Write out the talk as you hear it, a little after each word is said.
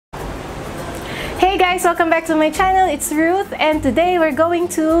Hey guys, welcome back to my channel. It's Ruth, and today we're going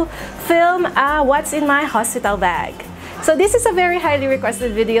to film what's in my hospital bag. So this is a very highly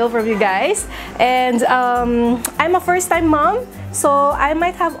requested video from you guys, and I'm a first-time mom, so I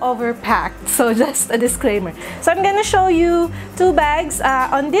might have overpacked, so just a disclaimer. So I'm gonna show you two bags.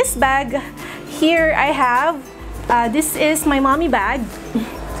 On this bag here I have, this is my mommy bag.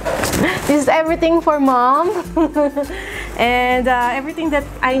 This is everything for mom. And everything that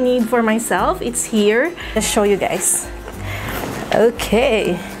I need for myself, it's here. Let's show you guys.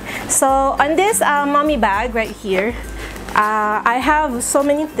 Okay, so on this mommy bag right here, I have so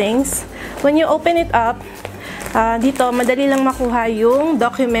many things. When you open it up, dito madali lang makuha yung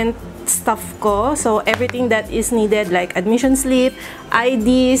document stuff ko. So everything that is needed, like admission slip,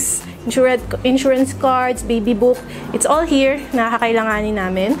 IDs, insurance cards, baby book, it's all here na kakailanganin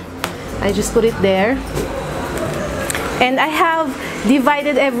namin. I just put it there. And I have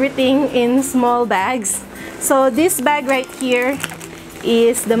divided everything in small bags. So this bag right here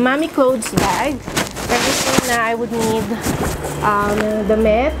is the mommyclothesbag. Everything na I would need, the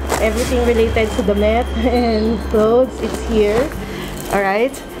mat, everything related to the mat and clothes, it's here.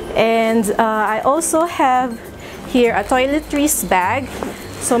 Alright. And I also have here a toiletriesbag.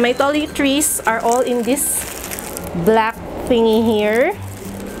 So my toiletries are all in this black thingy here.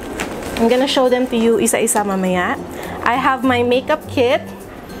 I'm gonna show them to you isa-isa mamaya. I have my makeup kit,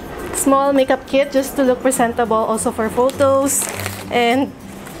 small makeup kit, just to look presentable, also for photos. And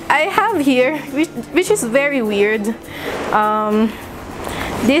I have here, which is very weird,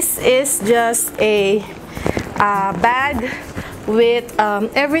 this is just a bag with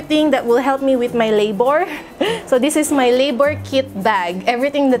everything that will help me with my labor. So this is my labor kit bag,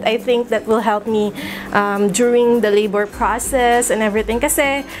 everything that I think that will help me during the labor process and everything,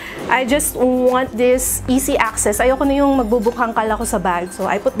 kasi I just want this easy access. Ayoko na yung magbubukhang kala ko sa bag, so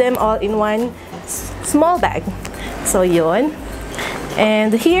I put them all in one small bag. So yun.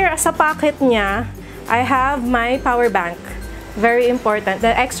 And here sa pocket niya, I have my power bank, very important.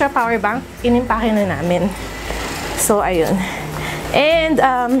 The extra power bank inimpake na namin. So ayun. And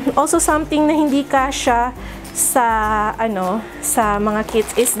also something na hindi kasya sa sa mga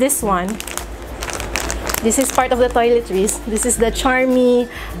kits is this one. This is part of the toiletries. This is the Charmy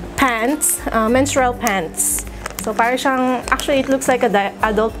pants, menstrual pants. So para siyang, actually it looks like a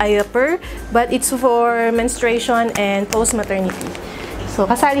adult diaper, but it's for menstruation and post-maternity. So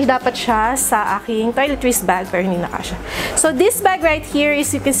kasali dapat siya sa aking toiletriesbag, pero hindi na kasya. So this bag right here is,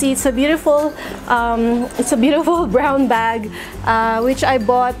 you can see, it's a beautiful brown bag, which I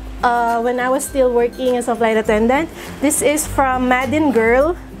bought when I was still working as a flight attendant. This is from Madden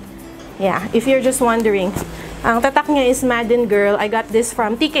Girl. Yeah, if you're just wondering. Ang tatak niya is Madden Girl. I got this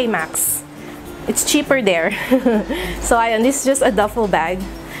from TK Maxx. It's cheaper there. So ayun, this is just a duffel bag.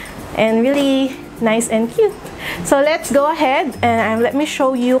 And really nice and cute. So let's go ahead and let me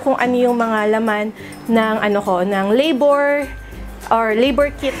show you kung ano yung mga laman ng ng labor or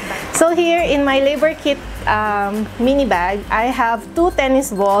labor kit bag. So here in my labor kit mini bag, I have 2 tennis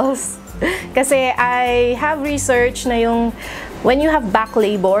balls. Kasi I have research na yung when you have back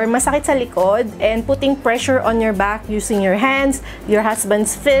labor, masakit sa likod, and putting pressure on your back using your hands, your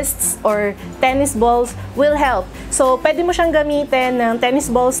husband's fists, or tennis balls will help. So, pwede mo siyang gamitin ng tennis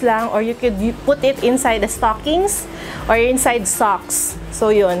balls lang, or you could put it inside the stockings or inside socks.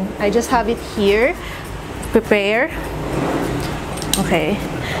 So, yun. I just have it here. Prepare. Okay.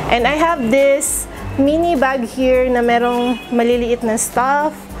 And I have this mini bag here na merong maliliit na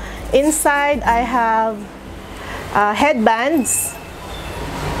stuff. Inside, I have headbands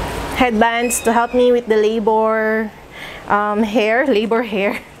to help me with the labor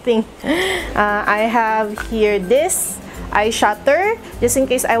hair thing. I have here this eye shutter, just in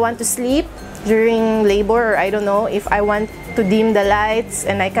case I want to sleep during labor, or I don't know, if I want to dim the lights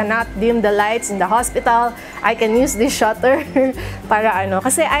and I cannot dim the lights in the hospital, I can use this shutter para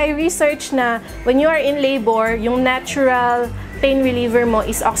kasi I researched na when you are in labor, yung natural pain reliever mo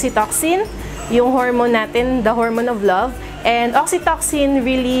is oxytocin, yung hormone natin, the hormone of love. And oxytocin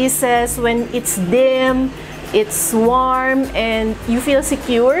releases when it's dim, it's warm, and you feel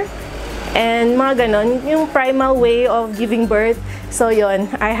secure. And mga ganon, yung primal way of giving birth. So yun,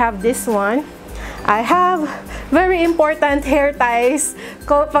 I have this one. I have very important hair ties,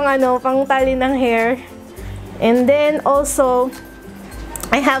 pang tali ng hair. And then also,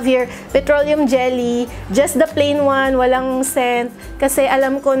 I have here petroleumjelly, just the plain one, walang scent. Kasi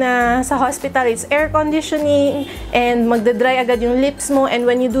alam ko na sa hospital, it's air conditioning and magdadry agad yung lips mo. And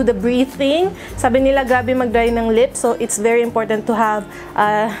when you do the breathing, sabi nila grabe magdry ng lips. So it's very important to have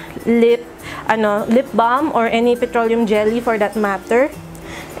lip balm or any petroleum jelly for that matter.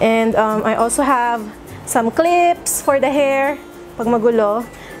 And I also have some clips for the hair pag magulo.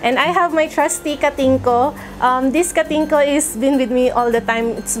 And I have my trusty katingko. This katingko is been with me all the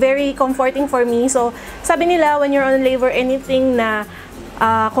time. It's very comforting for me. So, sabi nila, when you're on labor, anything na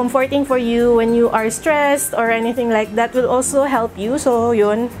comforting for you when you are stressed or anything like that will also help you. So,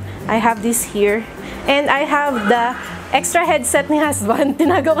 yun. I have this here. And I have the extra headset ni husband.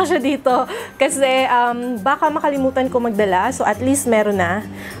 Tinago ko siya dito kasi baka makalimutan ko magdala. So, at least meron na.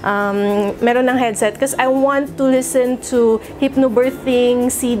 Meron ng headset because I want to listen to hypnobirthing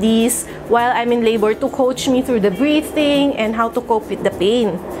CDs while I'm in labor to coach me through the breathing and how to cope with the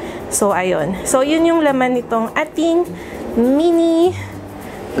pain. So, ayun. So, yun yung laman nitong ating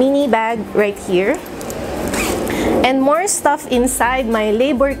mini bag right here. And more stuff inside my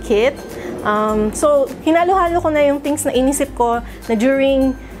labor kit. So, hinalo-halo ko na yung things na inisip ko na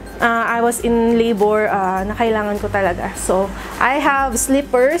during I was in labor na kailangan ko talaga. So, I have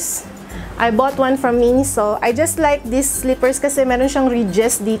slippers. I bought one from Miniso. I just like these slippers kasi meron siyang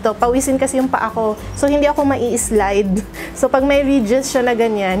ridges dito. Pawisin kasi yung paa ko. So, hindi ako mai-slide. So, pag may ridges siya na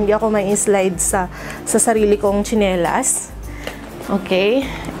ganyan, hindi ako mai-slide sa sarili kong tsinelas. Okay.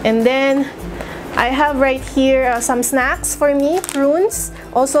 And then, I have right here some snacks for me, prunes,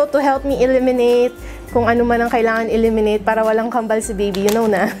 also to help me eliminate kung ano man ang kailangan eliminate para walang kambal si baby, you know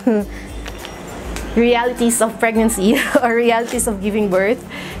na. Realities of pregnancy or realities of giving birth.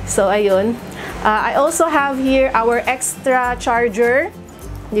 So, ayun. I also have here our xtracharger.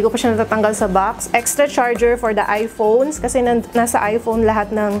 Hindi ko pa siya natatanggal sa box. Xtracharger for the iPhones kasi nasa iPhone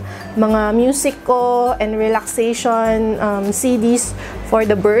lahat ng mga music ko and relaxation CDs for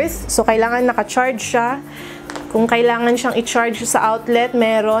the birth. So, kailangan naka-charge siya. Kung kailangan siyang i-charge sa outlet,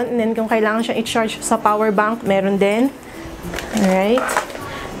 meron. And then, kung kailangan siyang i-charge sa power bank, meron din. Alright.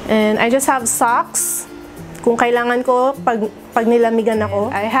 And I just have socks. Kung kailangan ko, pag nilamigan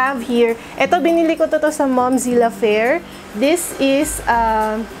ako. I have here, ito binili ko to sa Momzilla Fair. This is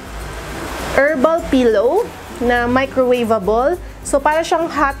herbal pillow na microwavable. So, para siyang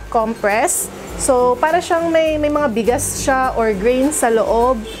hot compress. So, para siyang may mga bigas siya or grains sa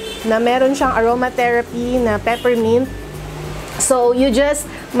loob na meron siyang aromatherapy na peppermint. So, you just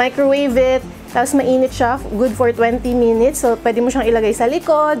microwave it. Tapos mainit siya, good for 20 minutes. So, pwede mo siyang ilagay sa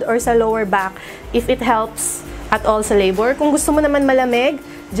likod or sa lower back if it helps at all sa labor. Kung gusto mo naman malamig,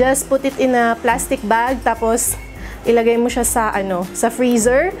 just put it in a plastic bag. Tapos, ilagay mo siya sa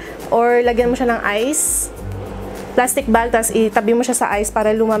freezer or lagyan mo siya ng ice. Plastic bag, tapos itabi mo siya sa ice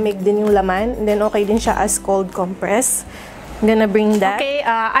para lumamig din yung laman. And then, okay din siya as cold compress. I'm gonna bring that. Okay,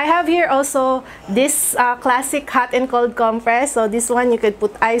 I have here also this classic hot and cold compress. So this one, you could put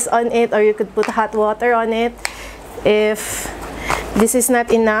ice on it or you could put hot water on it. If this is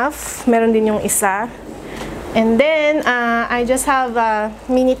not enough, meron din yung isa. And then, I just have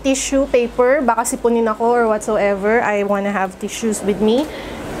mini tissue paper. Baka sipunin ako or whatsoever. I wanna have tissues with me.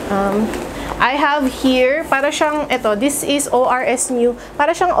 I have here, para siyang, this is ORS New.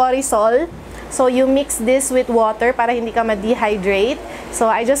 Para siyang Orisol. So, you mix this with water para hindi ka ma-dehydrate.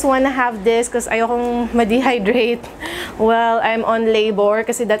 So, I just wanna have this because ayokong ma-dehydrate while I'm on labor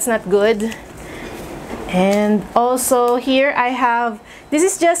kasi that's not good. And also, here I have, this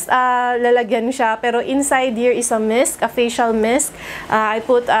is just lalagyan siya, pero inside here is a mist, a facial mist. I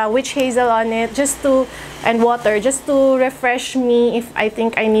put witch hazel on it and water, just to refresh me if I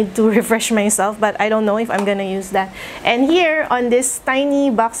think I need to refresh myself, but I don't know if I'm gonna use that. And here, on this tiny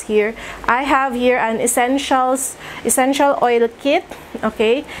box here, I have here an essential oil kit,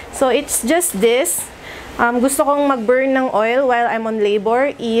 okay? So, it's just this. Gusto kong mag-burn ng oil while I'm on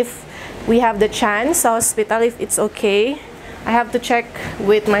labor if we have the chance sa hospital, if it's okay. I have to check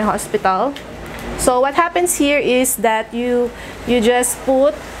with my hospital. So what happens here is that you just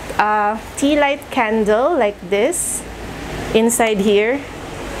put a tea light candle like this inside here.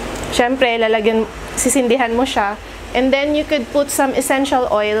 Syempre, sisindihan mo siya. And then you could put some essential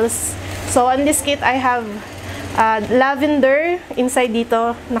oils. So on this kit, I have lavender inside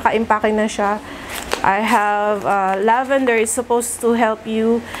dito. Naka-impake na siya. I have lavender is supposed to help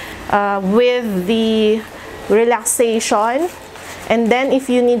you with the relaxation. And then if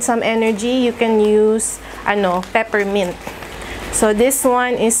you need some energy, you can use peppermint. So this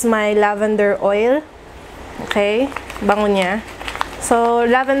one is my lavender oil. Okay, bango niya. So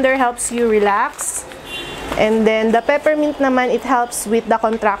lavender helps you relax. And then the peppermint naman, it helps with the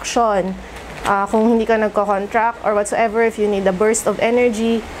contraction. Kung hindi ka nagko-contract or whatsoever, if you need a burst of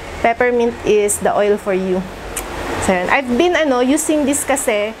energy, peppermint is the oil for you. So, I've been using this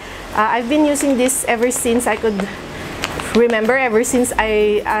kasi, I've been using this ever since I could remember, ever since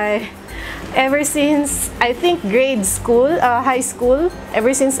I ever since, I think, grade school, high school.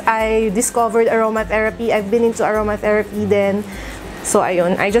 Ever since I discovered aromatherapy, I've been into aromatherapy then. So,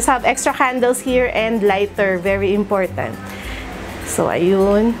 ayun. I just have extra candles here and lighter. Very important. So,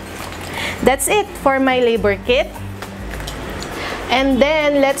 ayun. That's it for my labor kit. And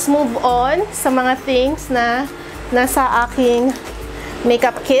then, let's move on sa mga things na nasa aking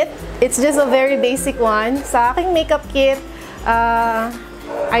makeup kit. It's just a very basic one. Sa aking makeup kit,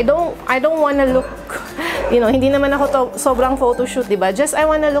 I don't wanna look, hindi naman ako sobrang photoshoot, diba? Just I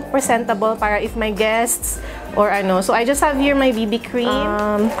wanna look presentable para if my guests or ano. So I just have here my BB cream,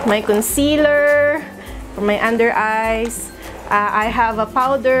 my concealer for my under eyes. I have a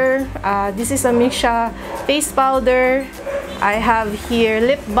powder. This is a Misha face powder. I have here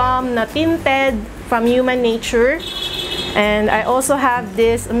lip balm na tinted from Human Nature. And I also have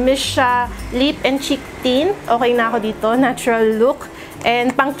this Misha lip and cheek tint. Okay na ako dito, natural look.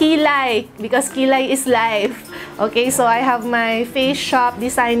 And pangkilay, because kilay is life. Okay, so I have my Face Shop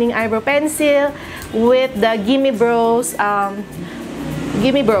Designing Eyebrow Pencil with the Gimme Bros,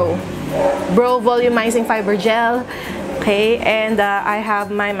 Bro Volumizing Fiber Gel. Okay, and I have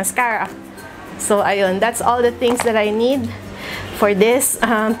my mascara. So, ayun, that's all the things that I need for this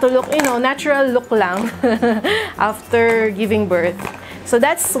to look, natural look lang after giving birth. So,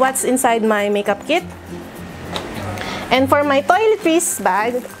 that's what's inside my makeup kit. And for my toiletries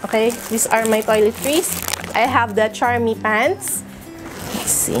bag, okay, these are my toiletries. I have the Charmy pants.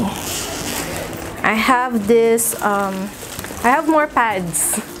 Let's see. I have this, I have more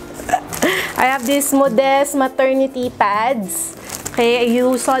pads. I have these Modest maternity pads. Okay,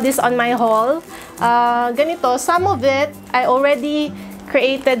 you saw this on my haul. Ganito, some of it, I already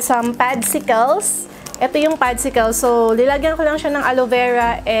created some padsickles. Ito yung padsickles. So, lilagyan ko lang siya ng aloe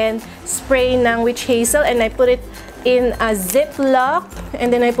vera and spray ng witch hazel, and I put it in a Ziploc,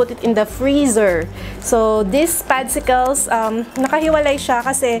 and then I put it in the freezer. So, these padsicles, nakahiwalay siya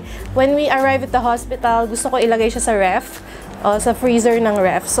kasi when we arrive at the hospital, gusto ko ilagay siya sa ref, sa freezer ng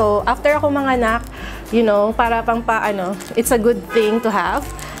ref. So, after ako manganak, para pang it's a good thing to have.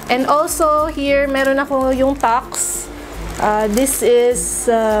 And also, here, meron ako yung Tox. This is,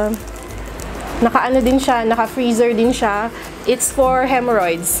 naka-ano din siya, naka-freezer din siya. It's for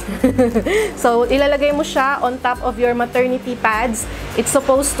hemorrhoids. So, ilalagay mo siya on top of your maternity pads. It's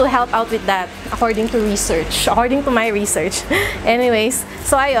supposed to help out with that, according to research. According to my research. Anyways,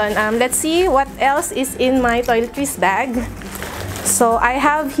 so ayun, let's see what else is in my toiletries bag. So, I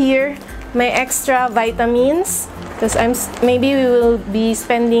have here my extra vitamins. Because maybe we will be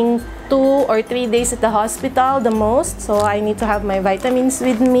spending 2 or 3 days at the hospital, the most. So, I need to have my vitamins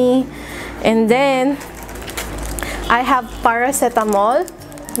with me. And then, I have paracetamol.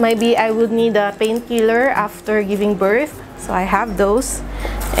 Maybe I would need a painkiller after giving birth. So, I have those.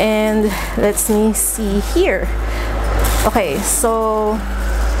 And let's see here. Okay, so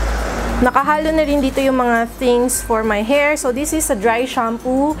nakahalo na rin dito yung mga things for my hair. So, this is a dry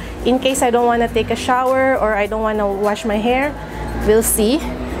shampoo in case I don't want to take a shower or I don't want to wash my hair. We'll see.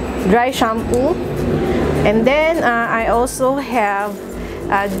 Dry shampoo. And then, I also have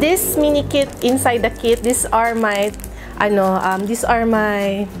this mini kit inside the kit. These are my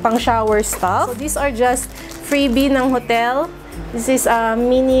pang-shower stuff. So, these are just freebie ng hotel. This is a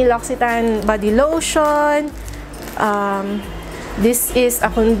mini L'Occitane body lotion. This is a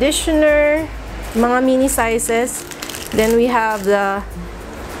conditioner, mga mini sizes. Then we have the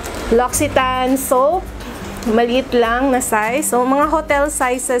L'Occitane soap, maliit lang na size. So, mga hotel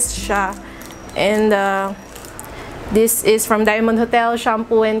sizes siya. And this is from Diamond Hotel,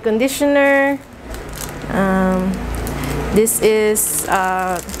 shampoo and conditioner. This is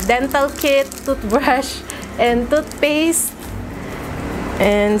dental kit, toothbrush, and toothpaste.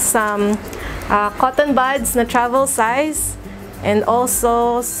 And some cotton buds na travel size. And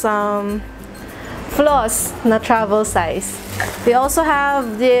also some floss na travel size. We also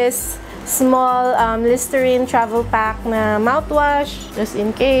have this small Listerine travel pack na mouthwash, just in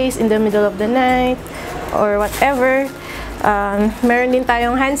case, in the middle of the night, or whatever. Meron din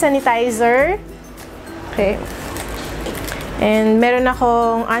tayong hand sanitizer. Okay. And meron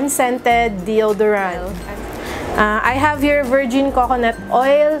akong unscented deodorant. I have here virgin coconut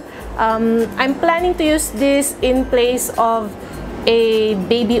oil. I'm planning to use this in place of a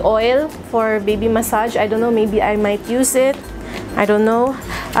baby oil for baby massage. I don't know, maybe I might use it. I don't know.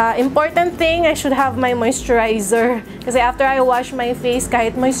 Important thing, I should have my moisturizer. Kasi after I wash my face,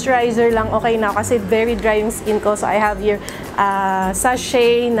 kahit moisturizer lang, okay na. Kasi very dry yung skin ko. So I have here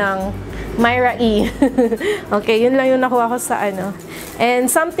sachet ng Myra E. Okay, yun lang yung nakuha ko sa And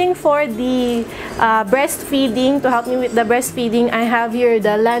something for the breastfeeding, to help me with the breastfeeding, I have here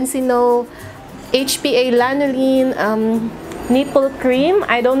the Lancino HPA Lanolin nipple cream.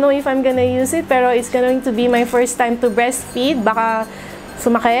 I don't know if I'm gonna use it, pero it's going to be my first time to breastfeed. Baka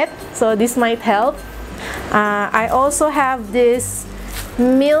sumakit, so this might help. I also have this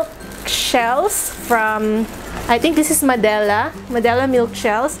milk shells from, I think this is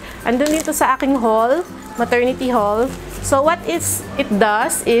medelamilkshells. Andun dito sa aking haul, maternity haul. So what it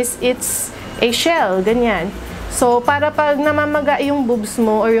does is it's a shell, ganyan. So para pag namamaga yung boobs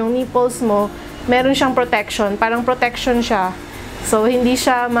mo or yung nipples mo, meron siyang protection, parang protection siya. So hindi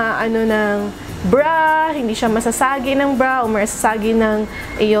siya maano ng bra, hindi siya masasagi ng bra o masasagi ng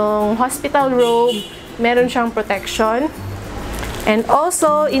iyong hospital robe. Meron siyang protection. And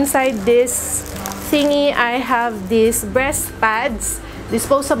also inside this thingy, I have these breast pads,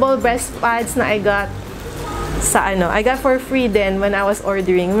 disposable breast pads na I got sa I got for free then when I was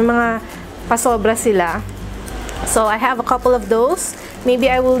ordering. May mga pasobra sila. So I have a couple of those. Maybe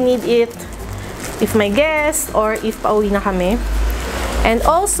I will need it if my guest or if pauwi na kami. And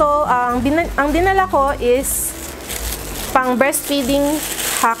also, ang dinala ko is pang breastfeeding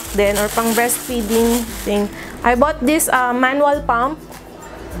hack din or pang breastfeeding thing. I bought this manual pump.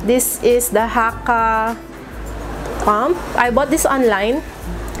 This is the Haka pump. I bought this online.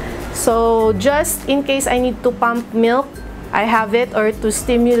 So just in case I need to pump milk, I have it, or to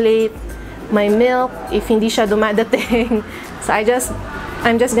stimulate my milk if hindi siya dumadating. So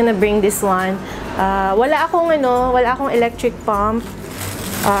I'm just gonna bring this one. Wala akong electric pump.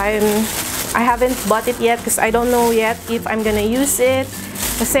 I haven't bought it yet because I don't know yet if I'm gonna use it.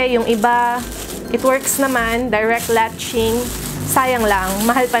 Kasi yung iba, it works naman, direct latching. Sayang lang,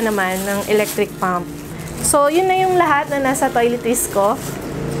 mahal pa naman ng electric pump. So yun na yung lahat na nasa toiletries ko.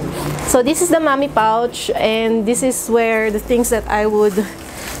 So this is the mommy pouch, and this is where the things that I would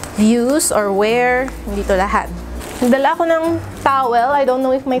use or wear. Dito lahat. Dala ko ng towel. I don't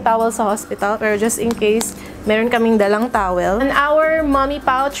know if may towel sa hospital, pero just in case, meron kaming dalang towel. In our mommy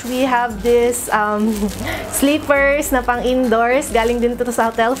pouch, we have this slippers na pang indoors. Galing din to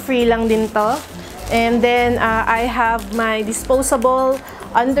sa hotel. Free lang din to. And then, I have my disposable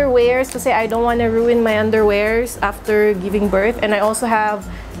underwears kasi I don't want to ruin my underwears after giving birth. And I also have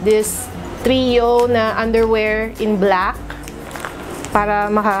this trio na underwear in black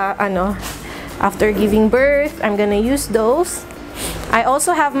para after giving birth, I'm gonna use those. I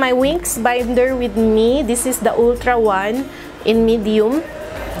also have my Winx binder with me. This is the Ultra one in medium.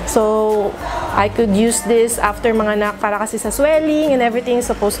 So, I could use this after mga anak para kasi sa swelling and everything is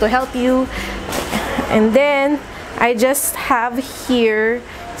supposed to help you. And then, I just have here,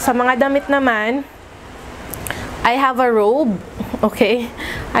 sa mga damit naman, I have a robe. Okay?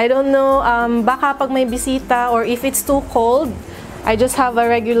 I don't know, baka pag may bisita or if it's too cold, I just have a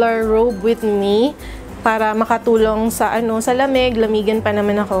regular robe with me para makatulong sa sa lamig, lamigan pa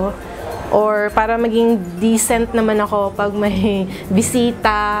naman ako. Or para maging decent naman ako pag may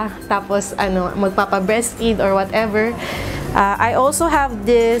bisita, tapos magpapa-breastfeed or whatever. I also have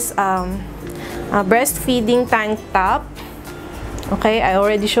this breastfeeding tank top. Okay, I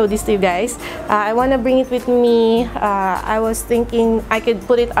already showed this to you guys. I want to bring it with me. I was thinking I could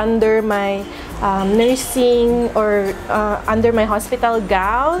put it under my nursing or under my hospital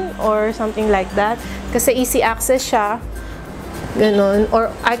gown or something like that. Kasi easy access siya. Ganon.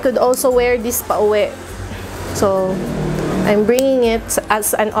 Or I could also wear this pauwi. So, I'm bringing it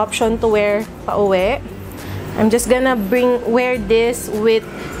as an option to wear pauwi. I'm just gonna wear this with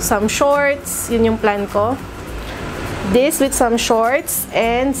some shorts. Yun yung plan ko. This with some shorts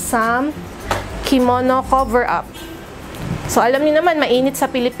and some kimono cover-up. So, alam niyo naman, mainit sa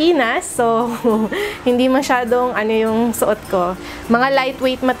Pilipinas. So, hindi masyadong yung suot ko. Mga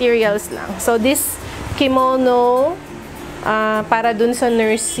lightweight materials lang. So, this kimono, para dun sa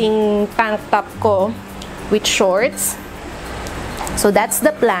nursing tank top ko with shorts. So, that's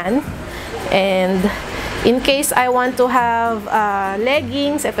the plan. And, in case I want to have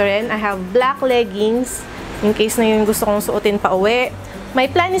leggings, ito rin, I have black leggings. In case na yung gusto kong suotin pa uwi. My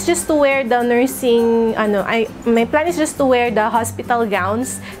plan is just to wear the nursing, my plan is just to wear the hospital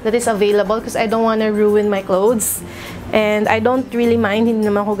gowns that is available because I don't want to ruin my clothes. And I don't really mind, hindi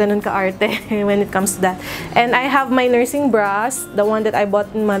naman ako ganun ka-arte when it comes to that. And I have my nursing bras, the one that I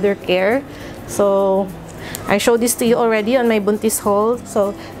bought in Mother Care. So, I showed this to you already on my buntis haul.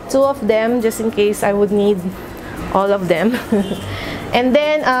 So, 2 of them just in case I would need all of them. And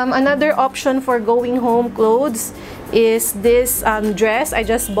then, another option for going home clothes is this dress. I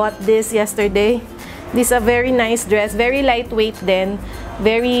just bought this yesterday. This is a very nice dress. Very lightweight din.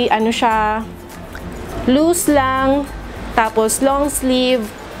 Very, siya, loose lang. Tapos long sleeve.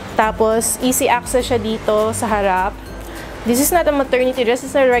 Tapos easy access siya dito sa harap. This is not a maternity dress,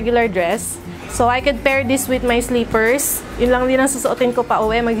 it's a regular dress. So I could pair this with my slippers. Yun lang din ang susuotin ko pa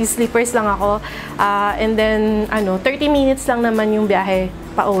uwi. Mag-slippers lang ako. And then, 30 minutes lang naman yung biyahe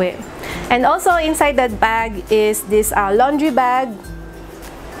pa uwi. And also, inside that bag is this laundry bag.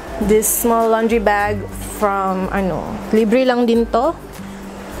 This small laundry bag from, libre lang din to.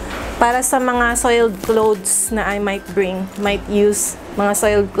 Para sa mga soiled clothes na I might use. Mga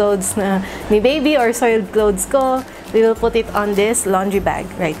soiled clothes na ni baby or soiled clothes ko. We will put it on this laundry bag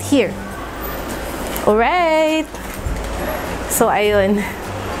right here. Alright! So, ayun.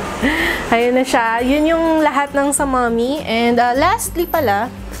 Ayun na siya. Yun yung lahat ng sa mommy. And lastly,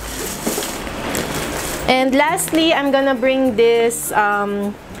 I'm gonna bring this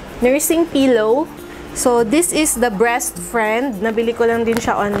nursing pillow. So, this is the breast friend. Nabili ko lang din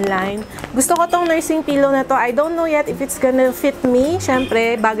siya online. Gusto ko tong nursing pillow na to. I don't know yet if it's gonna fit me.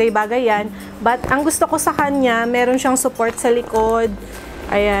 Siyempre, bagay-bagay yan. But, ang gusto ko sa kanya, meron siyang support sa likod.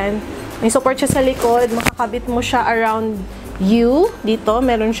 Ayan. May support siya sa likod. Makakabit mo siya around you. Dito,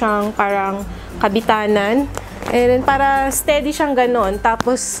 meron siyang parang kabitanan. And then, para steady siyang ganon.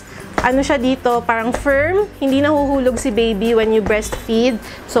 Tapos, siya dito, parang firm. Hindi nahuhulog si baby when you breastfeed.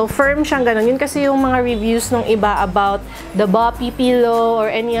 So, firm siyang ganon. Yun kasi yung mga reviews nung iba about the boppy pillow or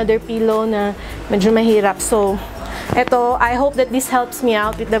any other pillow na medyo mahirap. So, eto, I hope that this helps me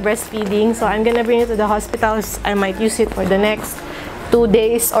out with the breastfeeding. So, I'm gonna bring it to the hospital. I might use it for the next 2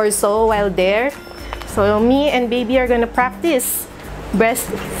 days or so while there. So, me and baby are gonna practice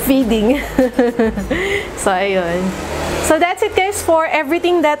breastfeeding. So, ayun. So, that's it guys for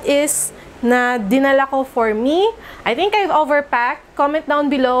everything that is na dinala ko for me. I think I've overpacked. Comment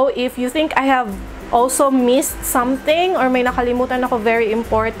down below if you think I have also missed something or may nakalimutan ako very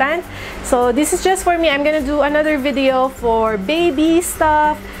important. So, this is just for me. I'm gonna do another video for baby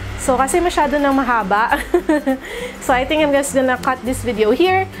stuff. So, kasi masyado nang mahaba. So, I think I'm just gonna cut this video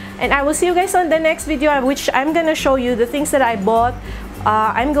here. And I will see you guys on the next video, which I'm gonna show you the things that I bought.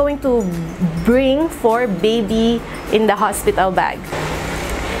 I'm going to bring for baby in the hospital bag.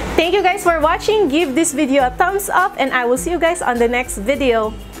 Thank you guys for watching. Give this video a thumbs up. And I will see you guys on the next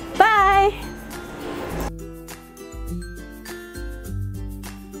video. Bye!